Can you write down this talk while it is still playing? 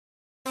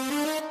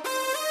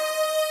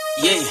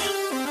Yeah,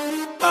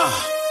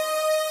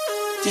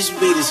 this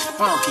beat is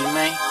funky,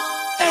 man.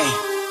 Hey,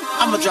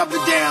 I'ma drop it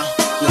down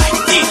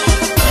like this.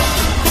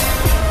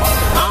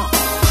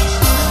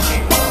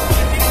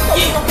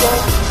 Yeah.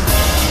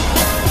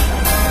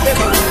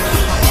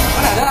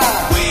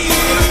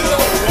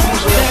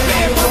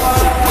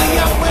 Way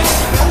out west,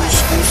 old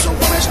school so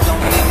fresh, don't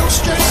need no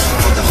stress.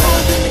 For the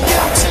hood in the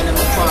ghetto,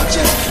 tenement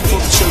project. For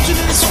the children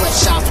in the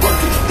sweatshops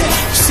working with that.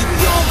 You see, we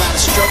all gotta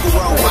struggle,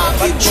 worldwide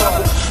big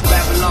trouble.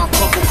 Babylon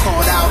couple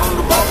called out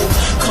on the bubble.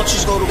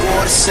 Countries go to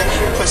war to set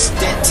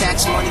precedent.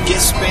 Tax money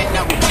gets spent,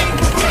 now we can't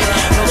repent.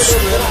 No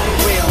script on the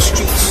rail,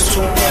 streets is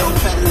too ill.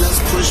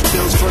 Peddlers push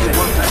bills for the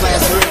working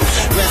class real.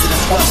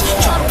 Resident bus,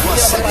 try to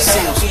bust 7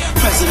 sales.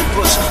 President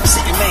Bush,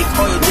 sit and make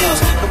oil deals.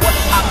 But what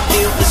I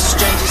feel is the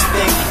strangest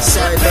thing.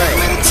 Sat back,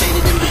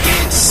 meditated and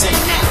began to sing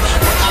now.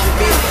 What I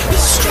feel is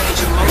a strange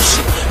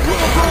emotion.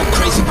 World going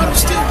crazy, but I'm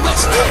still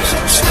blessed.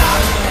 Don't stop,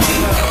 we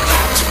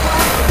got to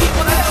ride.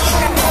 Even if the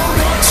whole world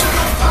wants to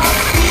know fire.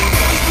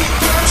 We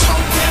girls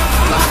hold down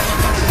the block.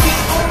 Got to be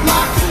on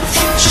lock for the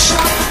future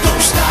shot.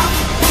 Don't stop,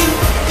 we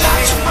got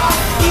to ride.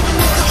 Even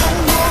if the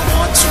whole world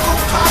wants to go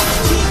pop.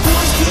 We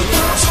boys, we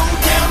girls hold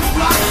down the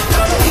block.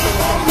 Got to be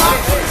on lock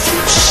for the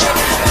future shot.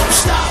 Don't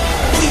stop,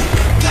 we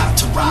got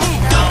to rock.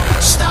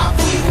 Don't stop,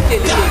 we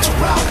got to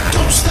rock.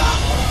 Don't stop,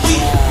 we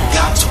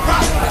got to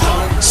rock.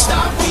 Don't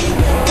stop, we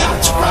got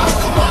to rock.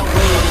 Come on,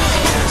 wave your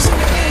hands in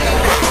the air.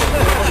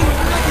 Wave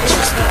like you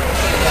just don't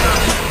care.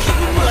 Keep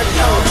it running,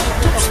 y'all.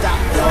 Don't stop,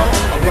 y'all.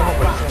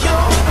 Rock,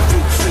 y'all.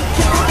 Freak,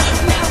 y'all.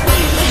 Now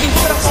wave your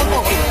hands in the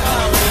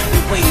air.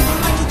 You waving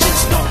like you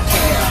just don't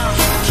care.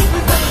 Keep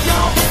it running,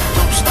 y'all.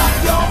 Don't stop,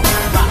 y'all.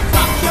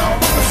 Rock, y'all.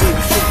 Freak.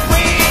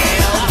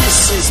 Well, this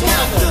is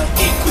not the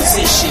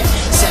Inquisition.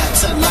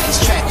 Satellites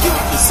track your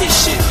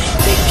position.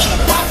 They keep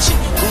watching.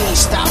 We ain't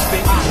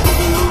stopping.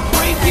 Boogaloo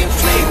breaking,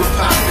 flavor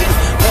popping.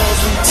 Walls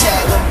we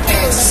tag them,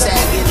 pants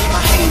sagging. My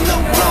halo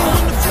glow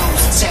when the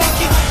flow's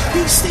attacking. We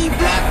stay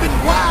blapping,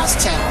 wise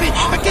tapping.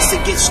 I guess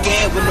it gets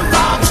scared when the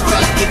rhymes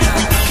cracking.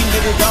 We can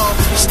get it on,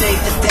 we stay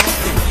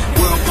adapting.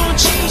 World gon'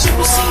 change and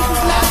we'll see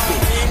who's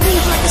laughing.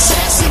 Move like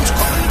assassins,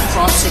 caught in the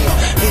crosshair.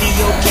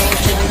 Video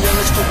games and the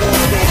village for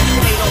warfare.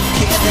 They don't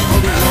care, they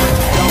only want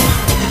to go.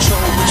 To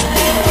control what you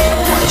think and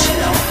what you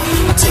know.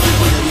 I take it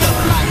with a look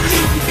like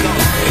here we go.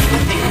 I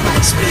think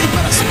like speed,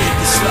 but I speak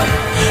it slow.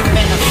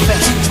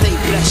 Manifest, stay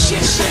blessed,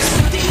 yes,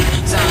 indeed.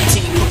 Zion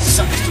team, put the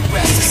suckers to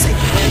rest. I say,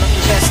 man, I'm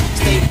the best,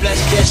 stay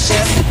blessed, yes,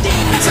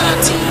 indeed. Zion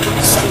team, put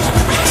the suckers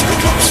to rest. We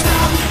don't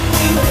stop,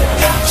 we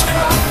got to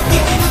rock.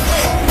 Even if the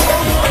whole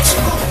world wants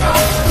to go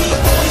pop. We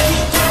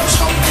girls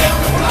hold down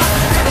the block.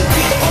 Gotta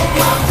be on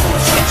rock for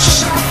the future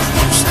shot.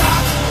 Don't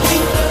stop, we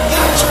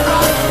got to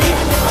rock.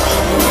 Even if the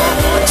whole world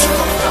wants to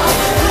go pop.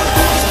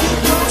 We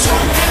girls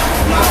hold down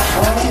the block.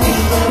 Gotta be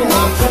on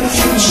rock for the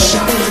future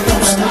shot.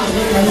 Don't stop,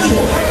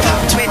 we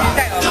got to rock.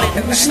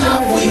 Don't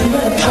stop, we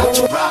got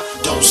to rock.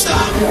 Don't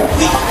stop, we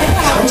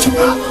got to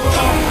rock.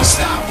 Don't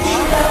stop, we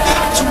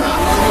got to rock.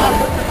 Come on.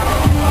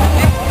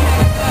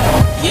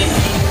 Yeah.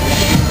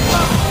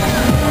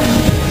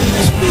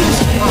 This beat is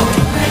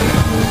funky.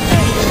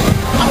 Hey,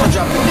 I'ma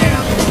drop it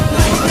down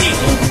like this.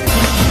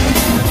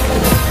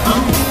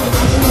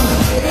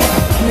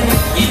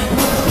 Yeah.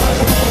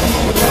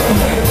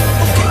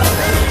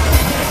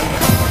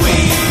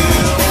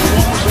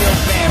 Real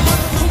bad,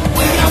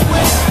 way out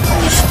west.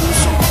 Old school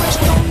so fresh,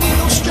 don't need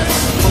no stress.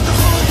 For the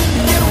hood in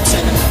the ghetto,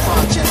 tenement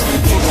project.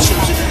 For the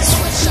children in the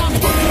sweatshop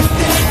working with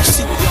that. You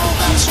see, we all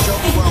got a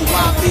struggle,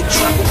 worldwide big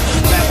trouble.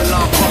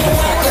 Babylon couple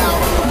called out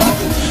on the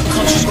bubble.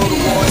 Countries go to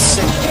war and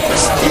set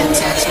precedent.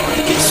 Tax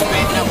money gets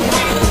spent, now we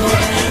can't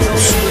repent. No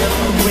script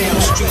on the rail,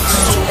 streets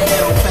is too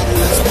ill.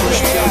 Peddlers push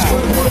bills for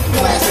the working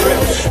class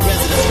real.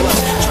 Resident bus,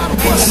 try to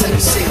bust 7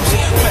 sales.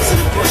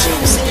 President Bush,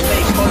 sit and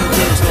make oil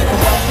deals. But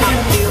what I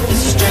feel is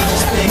the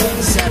strangest thing.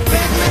 Sat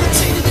back,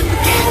 meditated and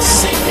began to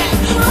sing that.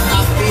 What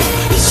I feel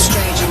is a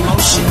strange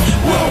emotion.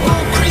 World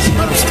going crazy,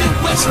 but I'm still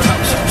West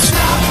Coast. Don't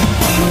stop,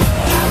 we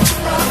got to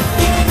rock.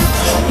 Even if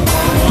the whole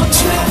world wants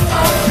to know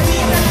pop.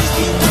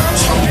 We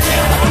girls hold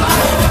down the block.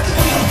 Got to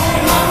be on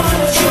lock for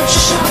the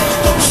future shot.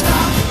 Don't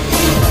stop,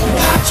 we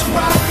got to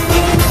rock.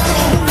 Even if the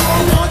whole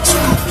world wants to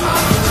know pop.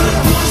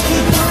 We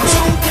girls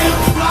hold down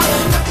the block.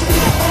 Got to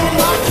be on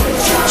lock for the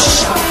future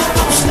shot.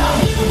 Don't stop,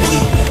 we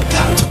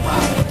got to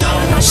rock.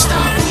 Don't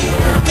stop, we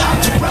got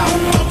to rock.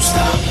 Don't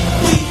stop,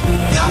 we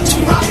got to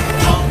rock.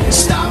 Don't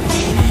stop,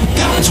 we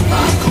got to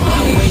rock. Come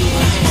on, wave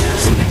your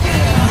hands in the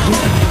air.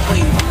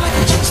 Wave them like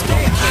you just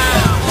don't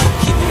care.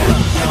 Keep it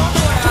up, y'all.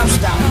 Don't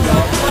stop,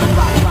 y'all.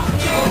 Rock, y'all.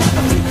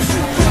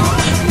 Freak, y'all.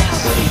 Now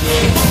wave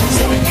your hands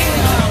in the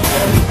air.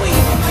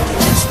 Wave them like you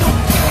just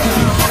don't care.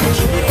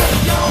 Keep it up,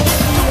 y'all.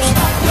 Don't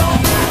stop, y'all.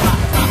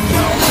 Rock,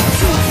 y'all.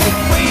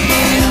 Freak.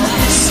 Well,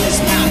 this is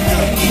not the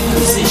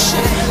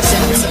Inquisition.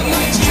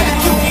 Satellites track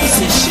your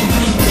position.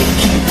 They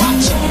keep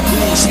watching, we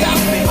ain't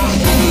stopping.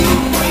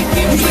 Boogaloo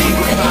breaking,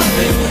 flavor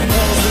popping.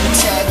 Walls with a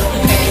tag on,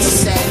 pants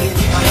sagging.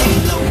 My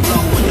halo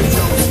glow when the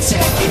flow's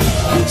attacking.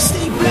 We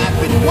stay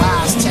blapping,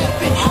 wise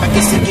tapping. I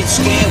guess it gets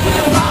scared when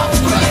the rhymes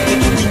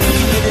cracking.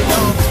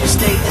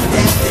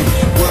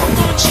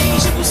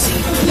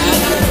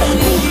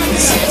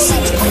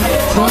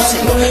 all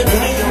take.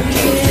 Video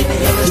games, they the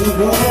illest, the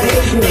war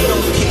big. They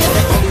don't care,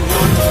 they only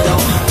want to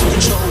know. To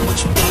control what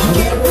you think,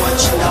 get what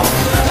you know.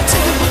 I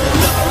take it with a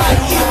look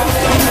like here we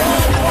go.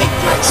 I think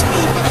like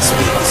speed, but I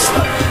speak it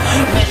slow.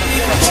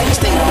 Manifest,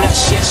 stay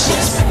blessed, yes,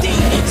 yes.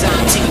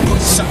 Design team, put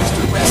the suckers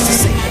to rest. I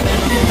say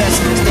manifest,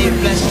 stay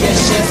blessed, yes,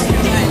 yes.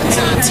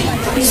 Design team,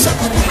 put the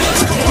suckers to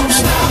rest. Come on,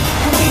 stop.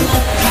 We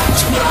got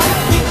to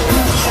ride. We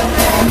the whole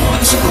world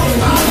wants to go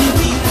by.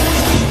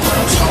 We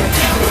world's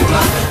hometown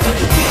block. Put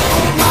the beat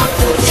on lock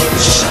for the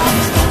future shot.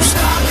 Don't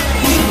stop.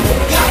 We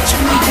got to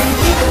ride.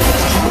 We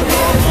the whole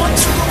world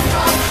wants to go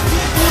by.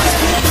 We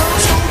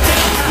world's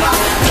hometown block.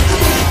 Put the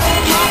beat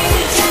on lock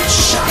for the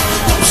future shot.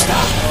 Don't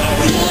stop.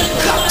 We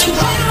got to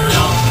ride.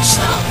 Don't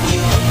stop. We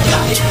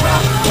got to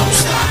ride. Don't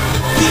stop.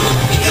 We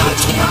got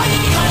to ride.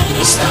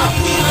 Don't stop.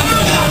 We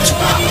got to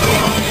ride.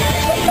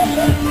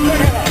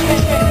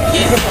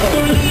 Yeah.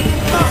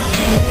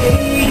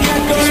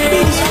 This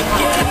beat is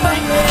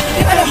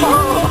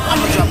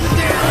I'ma drop it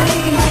down.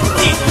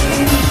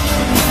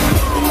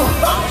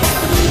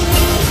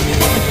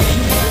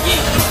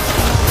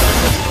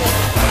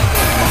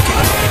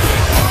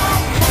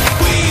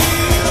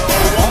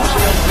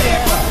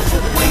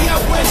 Way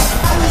out west,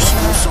 old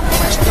school, so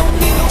fresh, don't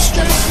need no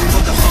stress.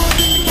 For the home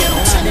in the ghetto,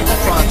 tenant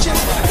project.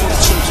 For the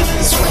children in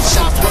the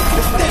sweatshops,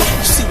 working for that.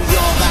 You see, we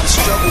all gotta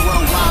struggle,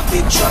 worldwide,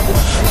 big trouble.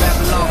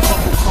 Babylon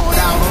crumble, called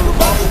out on the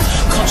bubble.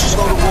 Countries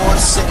go to war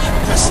to set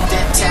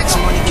precedent. Tax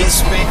money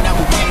gets spent, now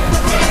we can't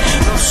repent.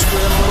 No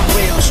square on the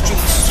rail,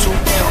 streets too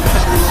ill.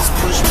 Peddlers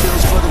push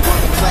bills for the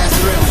working class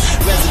thrill.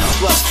 Residents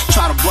bust,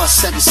 try to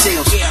bust 7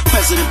 seals.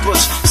 President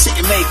Bush sit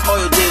and make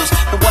oil deals.